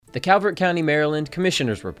The Calvert County Maryland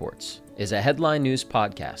Commissioners' Reports is a headline news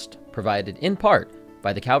podcast provided in part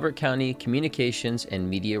by the Calvert County Communications and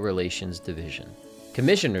Media Relations Division.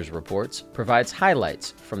 Commissioners' Reports provides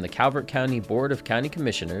highlights from the Calvert County Board of County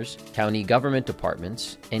Commissioners, county government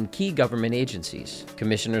departments, and key government agencies.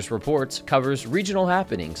 Commissioners' Reports covers regional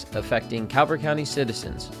happenings affecting Calvert County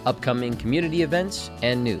citizens, upcoming community events,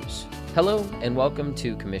 and news. Hello and welcome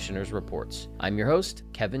to Commissioners' Reports. I'm your host,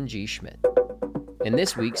 Kevin G. Schmidt. In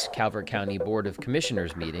this week's Calvert County Board of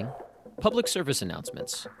Commissioners meeting, public service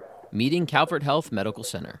announcements. Meeting Calvert Health Medical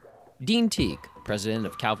Center. Dean Teague, president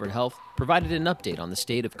of Calvert Health, provided an update on the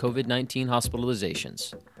state of COVID-19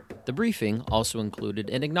 hospitalizations. The briefing also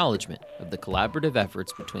included an acknowledgement of the collaborative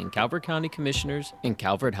efforts between Calvert County Commissioners and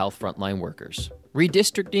Calvert Health frontline workers.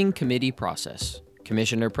 Redistricting committee process.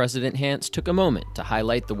 Commissioner President Hance took a moment to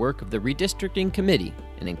highlight the work of the Redistricting Committee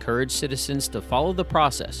and encourage citizens to follow the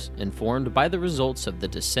process informed by the results of the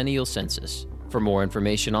decennial census. For more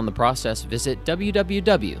information on the process, visit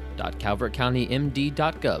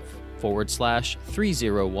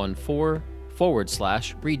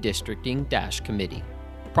www.calvertcounty.gov/3014/redistricting-committee.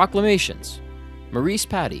 Proclamations. Maurice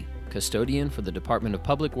Patty, custodian for the Department of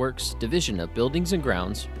Public Works, Division of Buildings and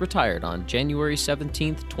Grounds, retired on January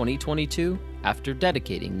 17, 2022, after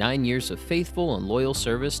dedicating 9 years of faithful and loyal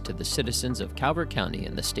service to the citizens of Calvert County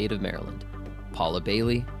and the state of Maryland. Paula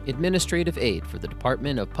Bailey, administrative aide for the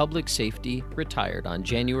Department of Public Safety, retired on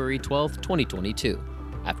January 12, 2022,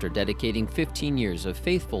 after dedicating 15 years of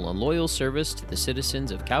faithful and loyal service to the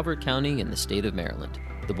citizens of Calvert County and the state of Maryland.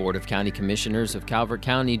 The Board of County Commissioners of Calvert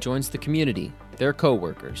County joins the community, their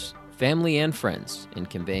co-workers, family, and friends in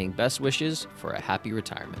conveying best wishes for a happy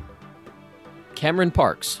retirement. Cameron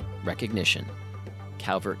Parks, recognition.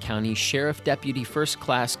 Calvert County Sheriff Deputy First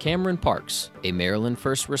Class Cameron Parks, a Maryland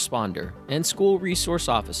first responder and school resource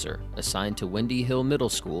officer assigned to Wendy Hill Middle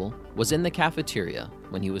School, was in the cafeteria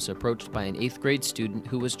when he was approached by an 8th grade student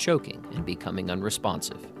who was choking and becoming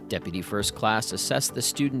unresponsive. Deputy First Class assessed the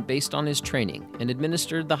student based on his training and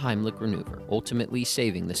administered the Heimlich maneuver, ultimately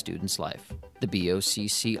saving the student's life. The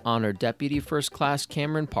BOCC honored Deputy First Class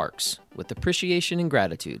Cameron Parks with appreciation and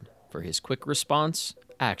gratitude for his quick response,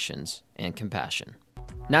 actions, and compassion.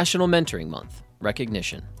 National Mentoring Month,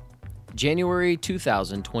 recognition. January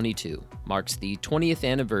 2022 marks the 20th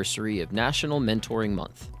anniversary of National Mentoring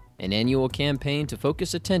Month, an annual campaign to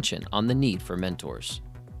focus attention on the need for mentors.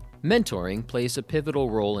 Mentoring plays a pivotal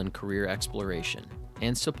role in career exploration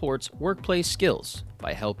and supports workplace skills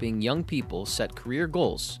by helping young people set career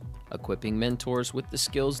goals, equipping mentors with the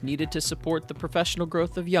skills needed to support the professional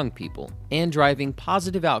growth of young people, and driving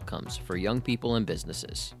positive outcomes for young people and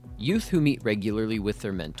businesses. Youth who meet regularly with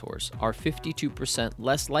their mentors are 52%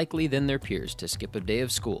 less likely than their peers to skip a day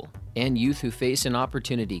of school, and youth who face an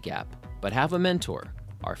opportunity gap but have a mentor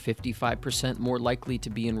are 55% more likely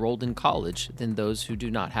to be enrolled in college than those who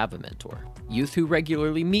do not have a mentor. Youth who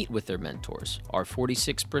regularly meet with their mentors are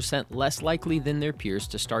 46% less likely than their peers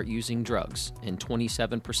to start using drugs and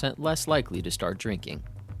 27% less likely to start drinking.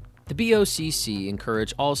 The BOCC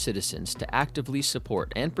encourage all citizens to actively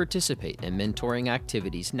support and participate in mentoring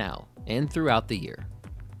activities now and throughout the year.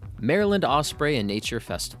 Maryland Osprey and Nature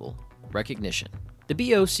Festival, recognition. The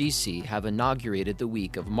BOCC have inaugurated the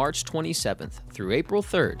week of March 27th through April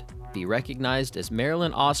 3rd be recognized as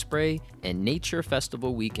Maryland Osprey and Nature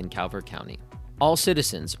Festival Week in Calvert County. All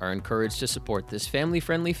citizens are encouraged to support this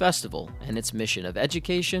family-friendly festival and its mission of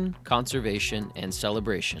education, conservation, and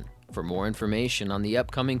celebration. For more information on the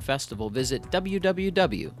upcoming festival, visit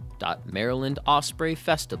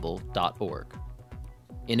www.marylandospreyfestival.org.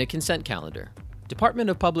 In a consent calendar, Department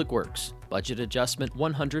of Public Works, Budget Adjustment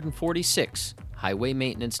 146, Highway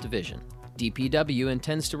Maintenance Division. DPW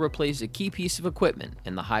intends to replace a key piece of equipment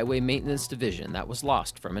in the Highway Maintenance Division that was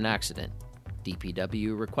lost from an accident.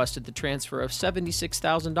 DPW requested the transfer of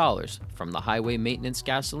 $76,000 from the Highway Maintenance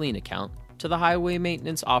Gasoline account to the Highway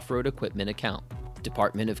Maintenance Off-Road Equipment account.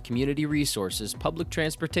 Department of Community Resources Public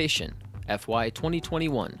Transportation, FY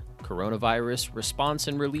 2021 Coronavirus Response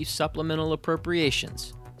and Relief Supplemental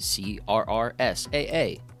Appropriations,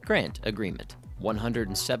 CRRSAA, Grant Agreement.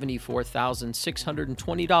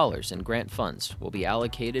 $174,620 in grant funds will be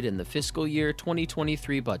allocated in the fiscal year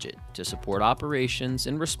 2023 budget to support operations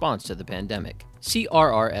in response to the pandemic.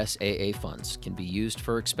 CRRSAA funds can be used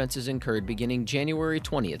for expenses incurred beginning January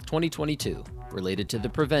 20th, 2022, related to the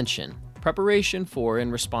prevention, preparation for,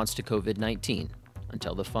 and response to COVID-19,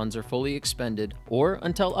 until the funds are fully expended or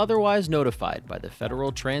until otherwise notified by the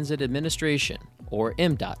Federal Transit Administration, or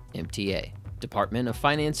MDOT MTA. Department of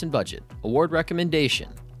Finance and Budget, Award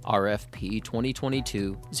Recommendation, RFP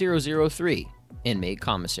 2022-003, Inmate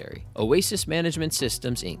Commissary. Oasis Management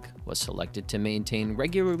Systems, Inc. was selected to maintain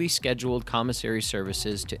regularly scheduled commissary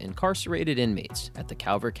services to incarcerated inmates at the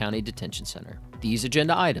Calvert County Detention Center. These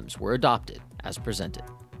agenda items were adopted as presented.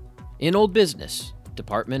 In old business,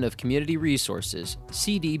 Department of Community Resources,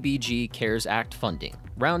 CDBG CARES Act funding,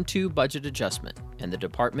 Round 2 budget adjustment, and the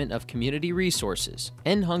Department of Community Resources,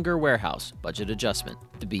 End Hunger Warehouse budget adjustment.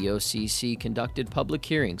 The BOCC conducted public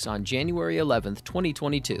hearings on January 11,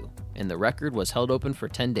 2022, and the record was held open for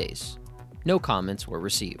 10 days. No comments were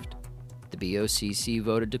received. The BOCC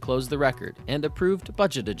voted to close the record and approved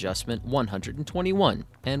budget adjustment 121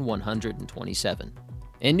 and 127.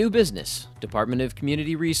 In new business, Department of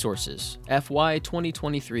Community Resources, FY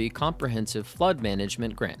 2023 Comprehensive Flood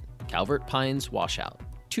Management Grant, Calvert Pines Washout.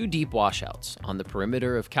 2 deep washouts on the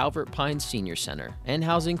perimeter of Calvert Pines Senior Center and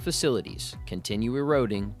housing facilities continue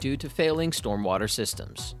eroding due to failing stormwater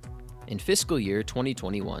systems. In fiscal year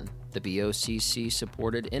 2021, the BOCC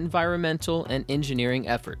supported environmental and engineering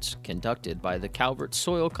efforts conducted by the Calvert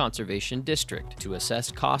Soil Conservation District to assess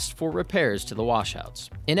costs for repairs to the washouts.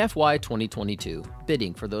 In FY 2022,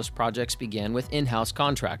 bidding for those projects began with in-house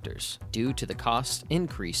contractors due to the cost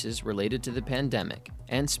increases related to the pandemic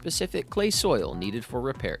and specific clay soil needed for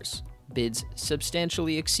repairs. Bids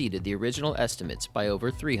substantially exceeded the original estimates by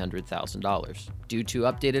over $300,000. Due to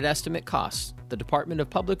updated estimate costs, the Department of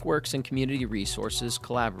Public Works and Community Resources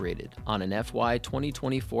collaborated on an FY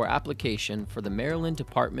 2024 application for the Maryland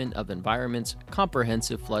Department of Environment's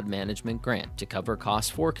Comprehensive Flood Management Grant to cover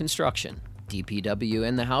costs for construction. DPW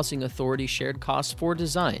and the Housing Authority shared costs for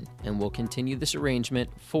design and will continue this arrangement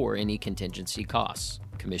for any contingency costs.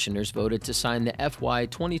 Commissioners voted to sign the FY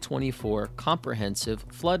 2024 Comprehensive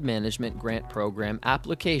Flood Management Grant Program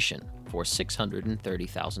application for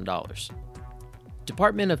 $630,000.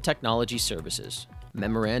 Department of Technology Services,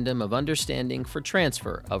 Memorandum of Understanding for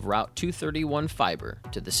Transfer of Route 231 Fiber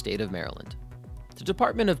to the State of Maryland. The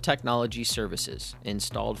Department of Technology Services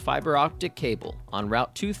installed fiber optic cable on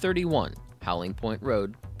Route 231, Howling Point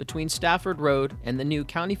Road, between Stafford Road and the new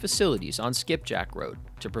county facilities on Skipjack Road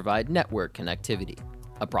to provide network connectivity.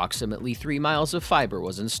 Approximately 3 miles of fiber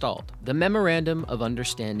was installed. The Memorandum of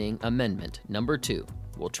Understanding Amendment Number 2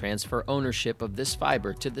 will transfer ownership of this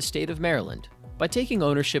fiber to the state of Maryland. By taking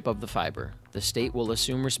ownership of the fiber, the state will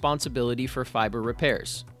assume responsibility for fiber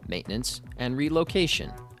repairs, maintenance, and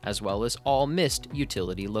relocation, as well as all missed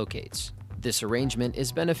utility locates. This arrangement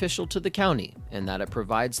is beneficial to the county in that it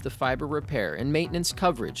provides the fiber repair and maintenance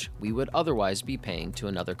coverage we would otherwise be paying to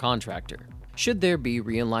another contractor. Should there be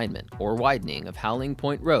realignment or widening of Howling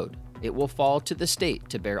Point Road, it will fall to the state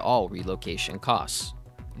to bear all relocation costs.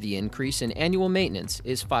 The increase in annual maintenance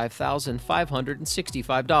is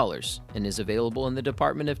 $5,565 and is available in the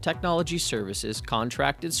Department of Technology Services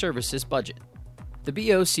Contracted Services budget. The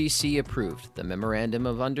BOCC approved the Memorandum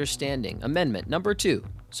of Understanding Amendment Number 2,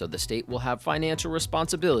 so the state will have financial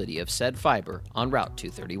responsibility of said fiber on Route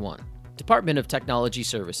 231. Department of Technology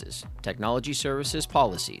Services, Technology Services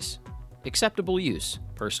Policies, Acceptable Use,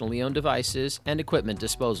 Personally Owned Devices, and Equipment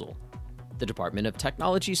Disposal. The Department of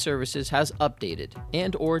Technology Services has updated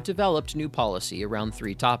and/or developed new policy around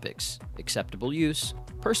 3 topics: acceptable use,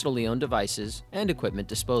 personally owned devices, and equipment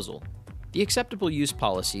disposal. The acceptable use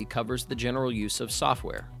policy covers the general use of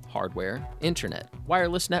software, hardware, internet,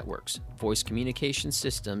 wireless networks, voice communication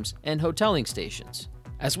systems, and hoteling stations,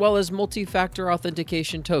 as well as multi-factor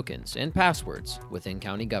authentication tokens and passwords within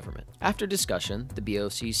county government. After discussion, the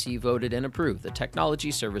BOCC voted and approved the technology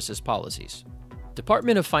services policies.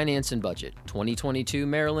 Department of Finance and Budget, 2022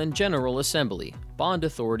 Maryland General Assembly, Bond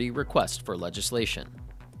Authority Request for Legislation.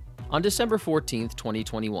 On December 14,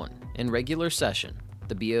 2021, in regular session,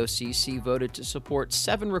 the BOCC voted to support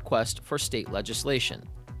 7 requests for state legislation,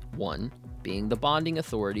 1 being the bonding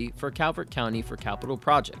authority for Calvert County for capital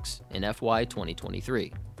projects in FY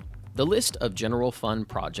 2023. The list of general fund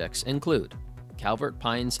projects include Calvert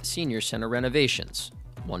Pines Senior Center renovations,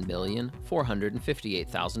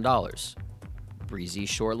 $1,458,000. Breezy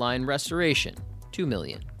Shoreline Restoration,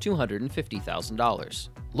 $2,250,000.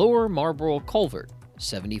 Lower Marlboro Culvert,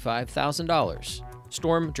 $75,000.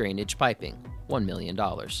 Storm Drainage Piping, $1 million.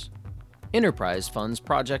 Enterprise funds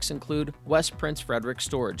projects include West Prince Frederick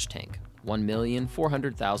Storage Tank,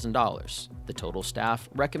 $1,400,000. The total staff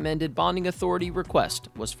recommended bonding authority request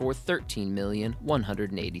was for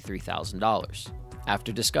 $13,183,000.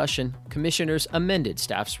 After discussion, commissioners amended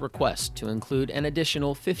staff's request to include an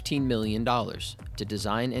additional $15 million to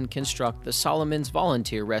design and construct the Solomons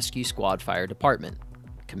Volunteer Rescue Squad Fire Department.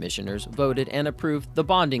 Commissioners voted and approved the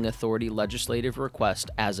bonding authority legislative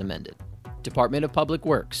request as amended. Department of Public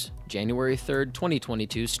Works, January 3,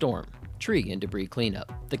 2022 storm. tree and debris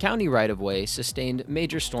cleanup. The county right-of-way sustained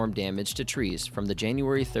major storm damage to trees from the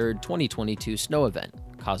January 3, 2022 snow event,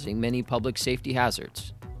 causing many public safety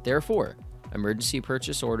hazards. Therefore, emergency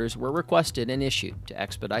purchase orders were requested and issued to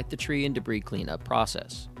expedite the tree and debris cleanup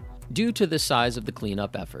process. Due to the size of the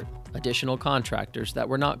cleanup effort, additional contractors that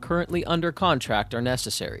were not currently under contract are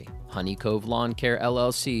necessary. Honey Cove Lawn Care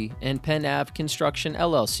LLC and Penn Ave Construction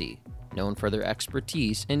LLC, known for their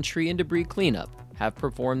expertise in tree and debris cleanup, have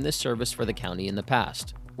performed this service for the county in the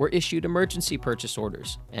past, were issued emergency purchase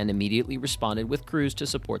orders, and immediately responded with crews to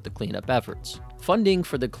support the cleanup efforts. Funding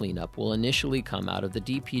for the cleanup will initially come out of the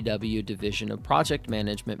DPW Division of Project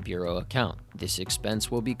Management Bureau account. This expense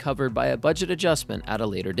will be covered by a budget adjustment at a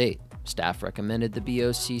later date. Staff recommended the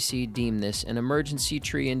BOCC deem this an emergency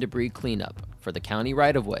tree and debris cleanup for the county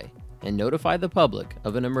right-of-way and notify the public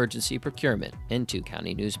of an emergency procurement in 2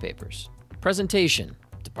 county newspapers. Presentation: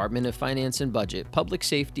 Department of Finance and Budget Public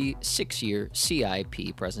Safety 6-Year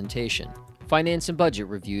CIP Presentation. Finance and Budget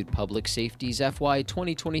reviewed Public Safety's FY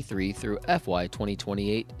 2023 through FY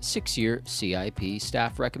 2028 6-Year CIP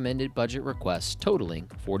staff recommended budget requests totaling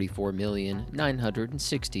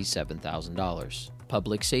 $44,967,000.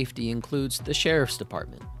 Public Safety includes the Sheriff's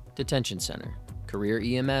Department, Detention Center, Career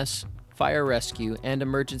EMS, Fire Rescue, and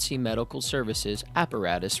Emergency Medical Services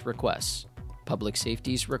apparatus requests. Public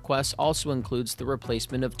Safety's request also includes the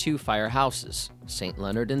replacement of 2 firehouses, St.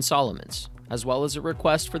 Leonard and Solomon's, as well as a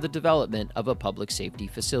request for the development of a public safety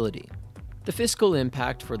facility. The fiscal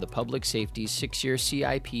impact for the Public Safety's 6-year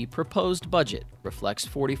CIP proposed budget reflects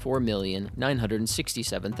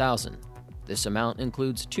 $44,967,000. This amount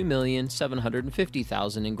includes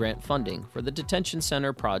 $2,750,000 in grant funding for the detention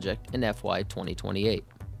center project in FY 2028.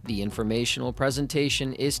 The informational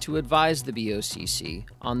presentation is to advise the BOCC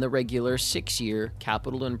on the regular 6-year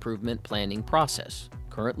capital improvement planning process,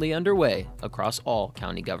 currently underway across all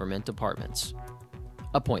county government departments.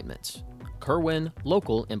 Appointments. Kerwin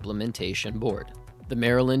Local Implementation Board. The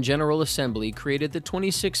Maryland General Assembly created the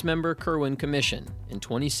 26-member Kerwin Commission in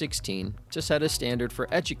 2016 to set a standard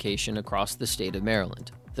for education across the state of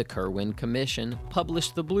Maryland. The Kerwin Commission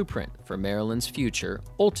published the blueprint for Maryland's future,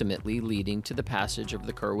 ultimately leading to the passage of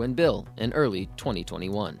the Kerwin Bill in early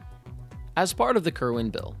 2021. As part of the Kerwin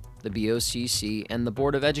Bill, the BOCC and the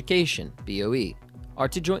Board of Education, BOE, are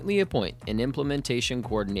to jointly appoint an implementation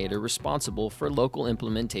coordinator responsible for local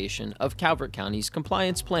implementation of Calvert County's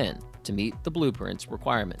compliance plan to meet the blueprint's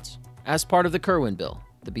requirements. As part of the Kerwin Bill,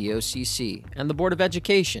 the BOCC and the Board of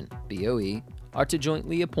Education, BOE, are to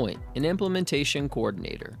jointly appoint an implementation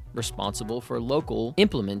coordinator responsible for local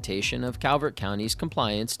implementation of Calvert County's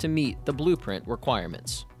compliance to meet the blueprint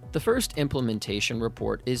requirements. The first implementation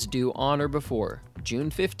report is due on or before June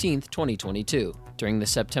 15, 2022. During the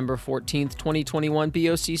September 14, 2021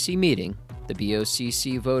 BOCC meeting, the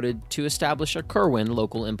BOCC voted to establish a Kerwin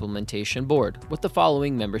Local Implementation Board with the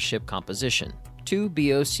following membership composition: 2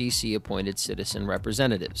 BOCC-appointed citizen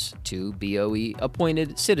representatives, 2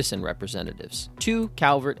 BOE-appointed citizen representatives, 2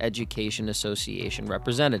 Calvert Education Association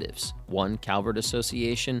representatives, 1 Calvert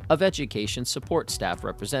Association of Education Support Staff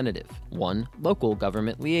representative, 1 Local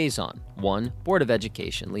Government Liaison, 1 Board of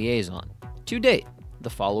Education Liaison. To date, the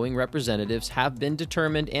following representatives have been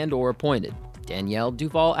determined and/or appointed: Danielle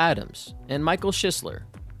Duval Adams and Michael Schisler,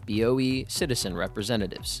 BOE Citizen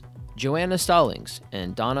Representatives, Joanna Stallings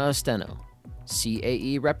and Donna Esteno,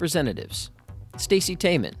 CAE Representatives, Stacy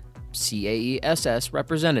Tayman, CAE SS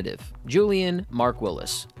Representative, Julian Mark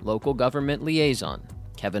Willis, Local Government Liaison,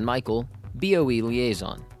 Kevin Michael, BOE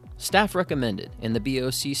Liaison. Staff recommended and the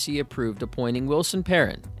BOCC approved appointing Wilson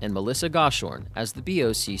Perrin and Melissa Goshorn as the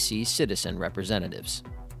BOCC Citizen Representatives.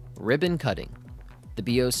 Ribbon Cutting. The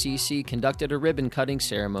BOCC conducted a ribbon-cutting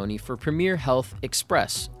ceremony for Premier Health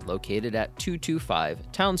Express, located at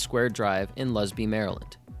 225 Town Square Drive in Lusby,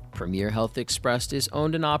 Maryland. Premier Health Express is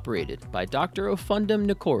owned and operated by Dr. Ofundum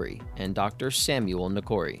Nakori and Dr. Samuel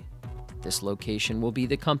Nakori. This location will be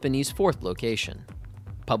the company's 4th location.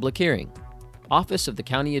 Public hearing. Office of the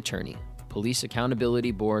County Attorney, Police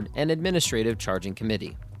Accountability Board, and Administrative Charging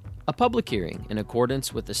Committee. A public hearing in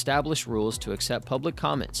accordance with established rules to accept public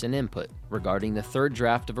comments and input regarding the 3rd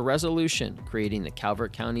draft of a resolution creating the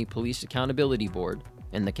Calvert County Police Accountability Board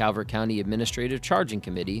and the Calvert County Administrative Charging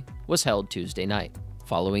Committee was held Tuesday night.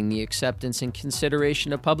 Following the acceptance and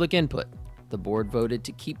consideration of public input, the board voted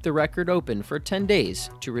to keep the record open for 10 days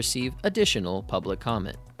to receive additional public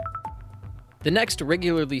comment. The next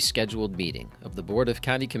regularly scheduled meeting of the Board of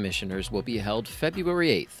County Commissioners will be held February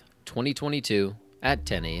 8th, 2022 at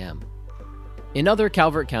 10 a.m. In other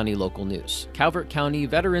Calvert County local news, Calvert County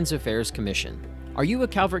Veterans Affairs Commission Are you a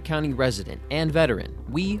Calvert County resident and veteran?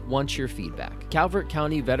 We want your feedback. Calvert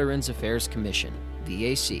County Veterans Affairs Commission,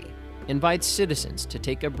 VAC, invites citizens to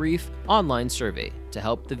take a brief online survey to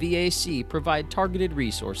help the VAC provide targeted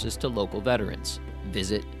resources to local veterans.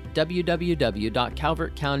 Visit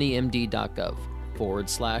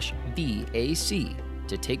www.calvertcountymd.gov/VAC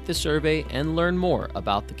to take the survey and learn more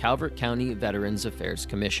about the Calvert County Veterans Affairs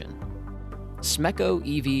Commission. Smecco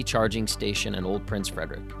EV Charging Station in Old Prince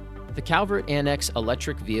Frederick. The Calvert Annex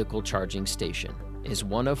Electric Vehicle Charging Station is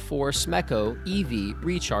one of 4 Smecco EV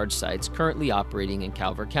recharge sites currently operating in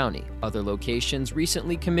Calvert County. Other locations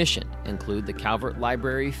recently commissioned include the Calvert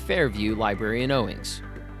Library Fairview Library in Owings.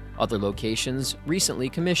 Other locations recently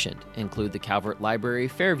commissioned include the Calvert Library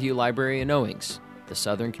Fairview Library in Owings, the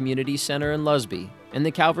Southern Community Center in Lusby, and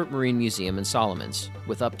the Calvert Marine Museum in Solomons,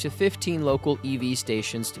 with up to 15 local EV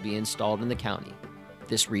stations to be installed in the county.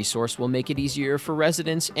 This resource will make it easier for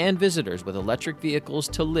residents and visitors with electric vehicles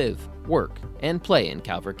to live, work, and play in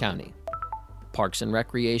Calvert County. Parks and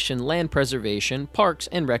Recreation Land Preservation Parks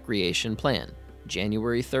and Recreation Plan,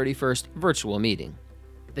 January 31st virtual meeting.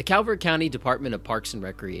 The Calvert County Department of Parks and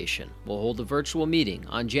Recreation will hold a virtual meeting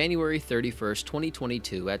on January 31st,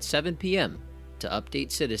 2022 at 7 p.m. to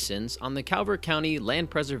update citizens on the Calvert County Land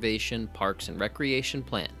Preservation Parks and Recreation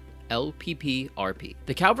Plan, LPPRP.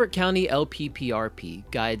 The Calvert County LPPRP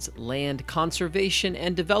guides land conservation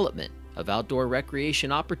and development of outdoor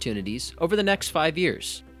recreation opportunities over the next 5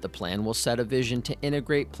 years. The plan will set a vision to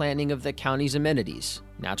integrate planning of the county's amenities,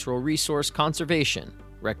 natural resource conservation,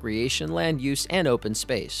 recreation land use, and open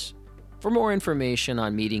space. For more information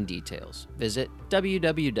on meeting details, visit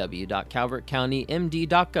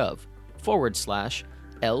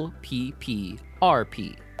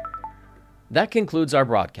www.calvertcountymd.gov/LPPRP. That concludes our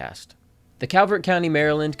broadcast. The Calvert County,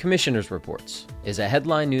 Maryland Commissioner's Reports is a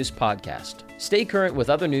headline news podcast. Stay current with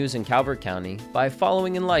other news in Calvert County by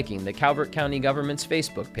following and liking the Calvert County government's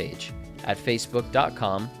Facebook page at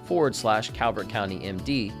facebook.com/Calvert County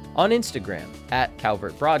MD, on Instagram at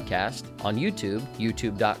Calvert Broadcast, on YouTube,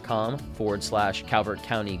 youtube.com/Calvert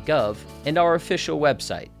County Gov, and our official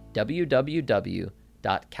website,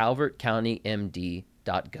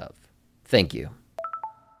 www.calvertcountymd.gov. Thank you.